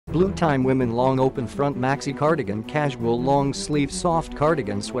Bluetime Women Long Open Front Maxi Cardigan Casual Long Sleeve Soft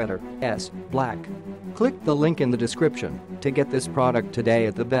Cardigan Sweater, S, Black. Click the link in the description to get this product today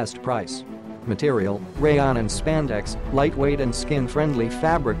at the best price. Material, Rayon and Spandex, lightweight and skin-friendly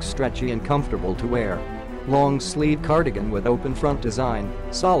fabric, stretchy and comfortable to wear. Long sleeve cardigan with open front design,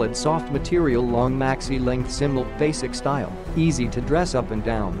 solid soft material, long maxi length, simlpe basic style, easy to dress up and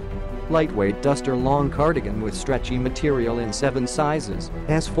down. Lightweight duster long cardigan with stretchy material in 7 sizes,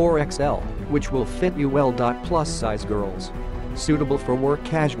 S4XL, which will fit you well.Plus size girls. Suitable for work,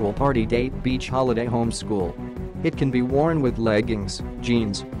 casual, party, date, beach, holiday, homeschool. It can be worn with leggings,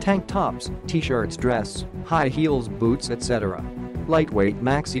 jeans, tank tops, t-shirts, dress, high heels, boots, etc. Lightweight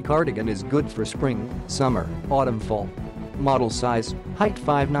maxi cardigan is good for spring, summer, autumn, fall. Model size, height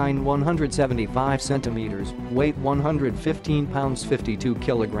 5'9", 175 centimeters, weight 115 pounds 52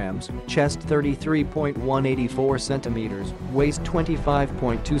 kilograms, chest 33.184 centimeters, waist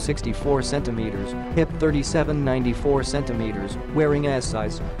 25.264 centimeters, hip 37.94 centimeters, wearing S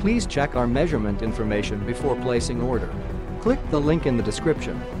size. Please check our measurement information before placing order. Click the link in the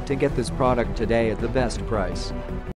description to get this product today at the best price.